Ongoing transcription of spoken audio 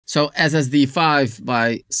So SSD 5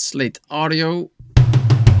 by Slate Audio.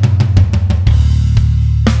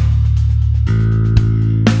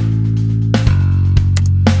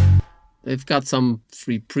 They've got some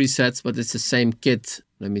free presets, but it's the same kit.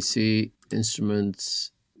 Let me see.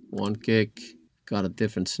 Instruments, one kick, got a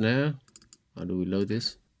different snare. How do we load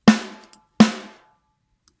this?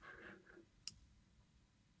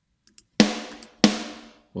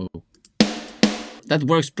 Whoa. That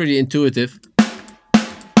works pretty intuitive.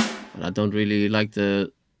 But I don't really like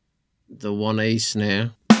the 1A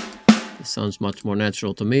snare. It sounds much more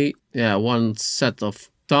natural to me. Yeah, one set of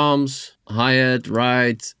toms, hi-hat,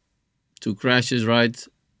 right, 2 crashes, right.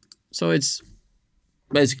 So it's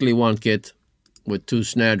basically one kit with 2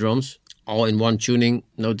 snare drums, all in one tuning,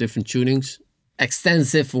 no different tunings.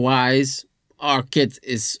 Extensive wise, our kit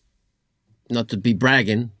is, not to be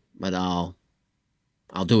bragging, but I'll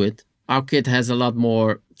do it. Our kit has a lot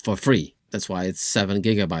more for free. That's why it's 7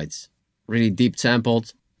 gigabytes. Really deep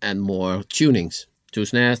sampled and more tunings. 2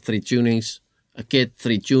 snares, 3 tunings, a kit,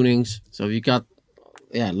 3 tunings. So you got,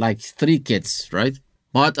 yeah, like 3 kits, right?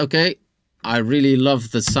 But okay, I really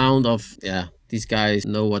love the sound of, yeah, these guys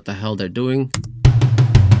know what the hell they're doing.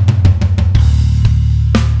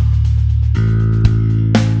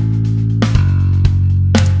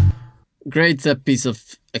 Great piece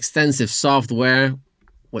of extensive software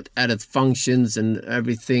with added functions and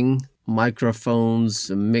everything. Microphones,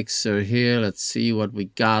 a mixer here. Let's see what we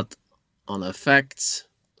got on effects.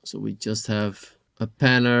 So we just have a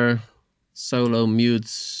panner, solo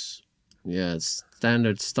mutes, yeah,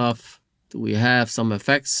 standard stuff. Do we have some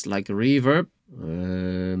effects like a reverb?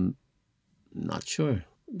 Not sure.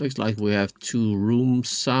 Looks like we have 2 room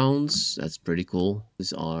sounds. That's pretty cool.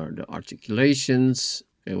 These are the articulations.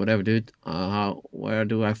 Okay, whatever, dude. Where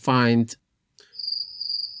do I find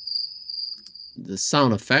the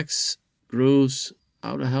sound effects, grooves?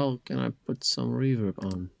 How the hell can I put some reverb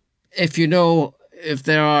on? If you know if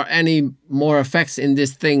there are any more effects in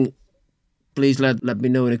this thing, please let me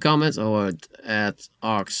know in the comments, or add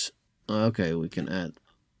aux. Okay, we can add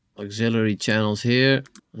auxiliary channels here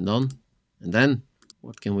and on. And then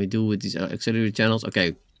what can we do with these auxiliary channels?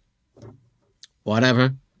 Okay,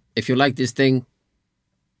 whatever. If you like this thing,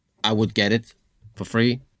 I would get it for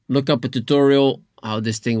free. Look up a tutorial how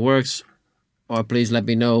this thing works, or please let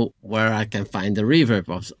me know where I can find the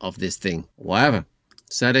reverb of this thing. Whatever.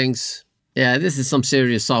 Settings. Yeah, this is some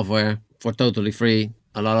serious software for totally free.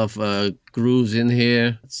 A lot of grooves in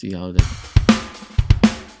here. Let's see how that.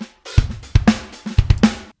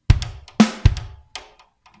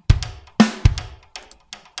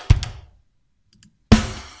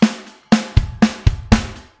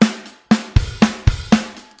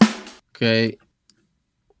 Okay,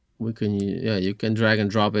 we can, yeah, you can drag and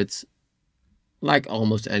drop it like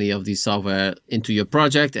almost any of these software into your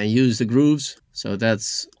project and use the grooves. So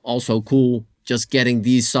that's also cool. Just getting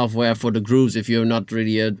these software for the grooves if you're not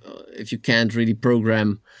really if you can't really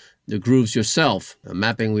program the grooves yourself. The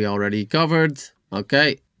mapping we already covered.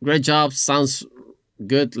 Okay, great job. Sounds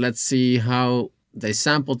good. Let's see how they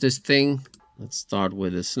sampled this thing. Let's start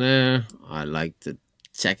with the snare. I like to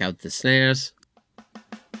check out the snares.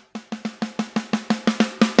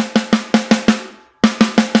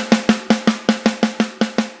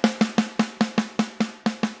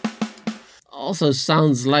 Also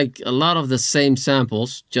sounds like a lot of the same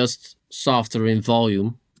samples, just softer in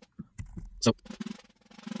volume. So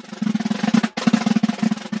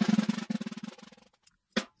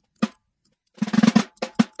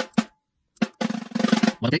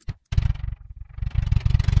what?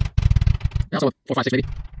 Also 4, 5, 6 maybe.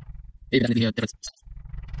 Maybe definitely hear difference.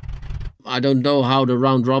 I don't know how the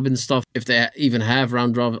round robin stuff, if they even have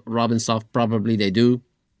round robin stuff, probably they do.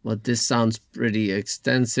 But this sounds pretty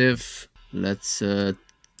extensive. Let's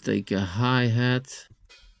take a hi-hat.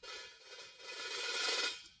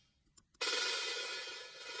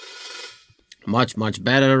 Much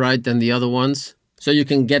better, right, than the other ones. So you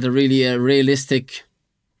can get a really realistic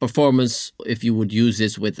performance if you would use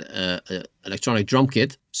this with an electronic drum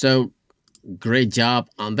kit. So great job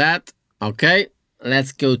on that. Okay,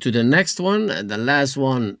 let's go to the next one and the last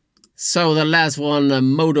one. So the last one, a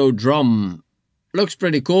Modo drum. Looks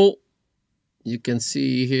pretty cool. You can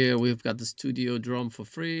see here we've got the studio drum for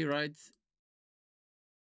free, right?